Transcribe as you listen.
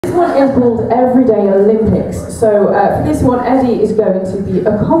one is called Everyday Olympics. So for this one, Eddie is going to be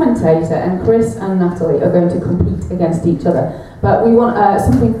a commentator, and Chris and Natalie are going to compete against each other. But we want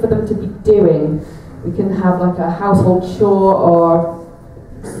something for them to be doing. We can have like a household chore or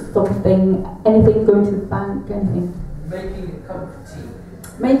something, anything, going to the bank, anything. Making a cup of tea.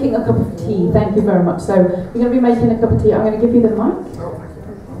 Making a cup of tea, thank you very much. So you're going to be making a cup of tea. I'm going to give you the mic.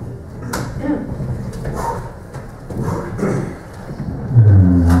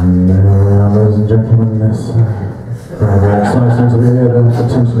 Ladies and gentlemen, it's very exciting to be here. The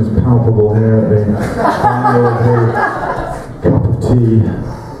tension is palpable here at the final of the cup of tea.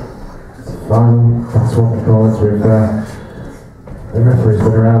 It's fun, that's what we call it. The referee's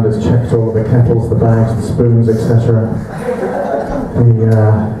been around, has checked all of the kettles, the bags, the spoons, etc.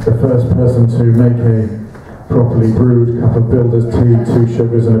 The first person to make a properly brewed cup of builder's tea, 2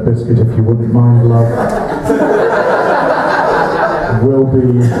 sugars and a biscuit, if you wouldn't mind, love, will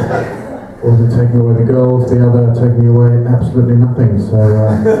be taking away the gold, the other taking away absolutely nothing. So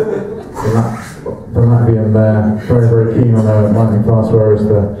the Latvian there, very, very keen on a lightning fast, whereas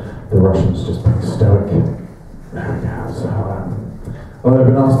the Russians just being stoic. There we go. So, well, they've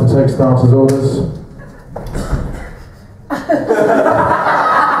been asked to take starters' orders.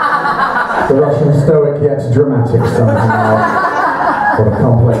 The Russian stoic yet dramatic somehow. What a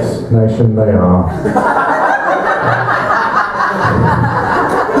complex nation they are.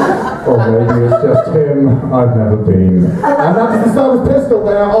 Or maybe it's just him, I've never been. And that's the Stone's pistol,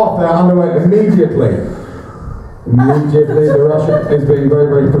 they are off, they are underway immediately. Immediately, the Russian is being very,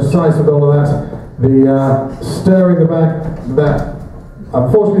 very precise with all of that. The stirring the bag, that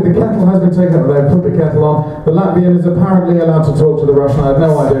unfortunately the kettle has been taken up, they've put the kettle on. The Latvian is apparently allowed to talk to the Russian, I had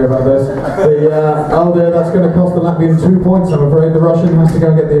no idea about this. Oh dear, that's going to cost the Latvian 2 points, I'm afraid. The Russian has to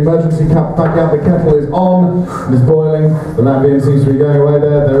go and get the emergency cup back out. The kettle is on, it is boiling. The Latvian seems to be going away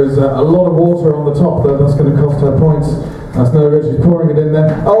there. There is a lot of water on the top though, that's going to cost her points. That's no good, she's pouring it in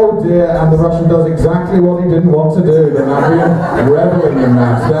there. Oh dear, and the Russian does exactly what he didn't want to do. The Latvian reveling in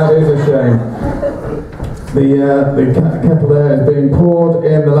that. That is a shame. The kettle there is being poured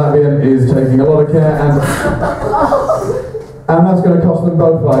in, the Latvian is taking a lot of care, and that's going to cost them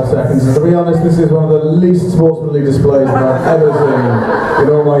both 5 seconds. And to be honest, this is one of the least sportsmanly displays that I've ever seen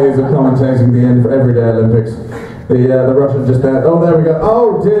in all my years of commentating the Everyday Olympics. The Russian just there, oh there we go,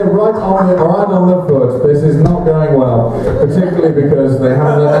 oh dear, right on the foot. This is not going well, particularly because they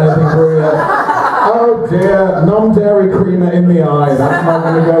haven't done anything for yet. Oh dear, non-dairy creamer in the eye, that's not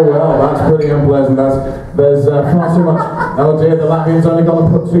going to go well, that's pretty unpleasant, there's far too much, oh dear, the Latvian's only going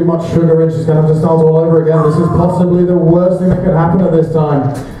to put too much sugar in, she's going to have to start all over again. This is possibly the worst thing that could happen at this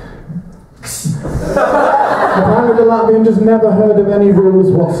time. Apparently the Latvian just never heard of any rules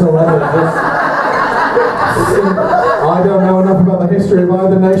whatsoever. I don't know enough about the history of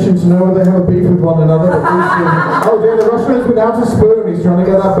either nation to know whether they have a beef with one another, but oh dear, the Russian is without a spoon, he's trying to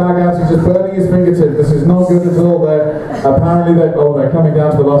get that bag out, he's just burning his fingertip. This is not good at all there. Apparently they're coming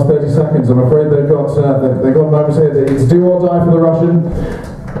down to the last 30 seconds. I'm afraid they've got moments here. It's do or die for the Russian.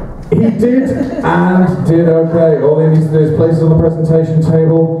 He did, and did okay. All he needs to do is place it on the presentation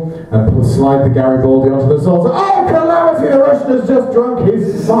table and slide the Garibaldi onto the salsa. Oh, calamity! The Russian has just drunk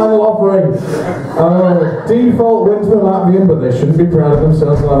his final offering. Default win to the Latvian, but they shouldn't be proud of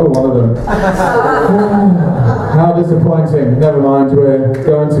themselves, either one of them. How disappointing. Never mind, we're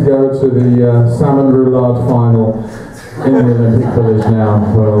going to go to the salmon roulade final in the Olympic Village now.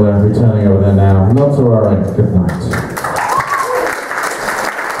 We'll be turning over there now. Not to worry. Good night.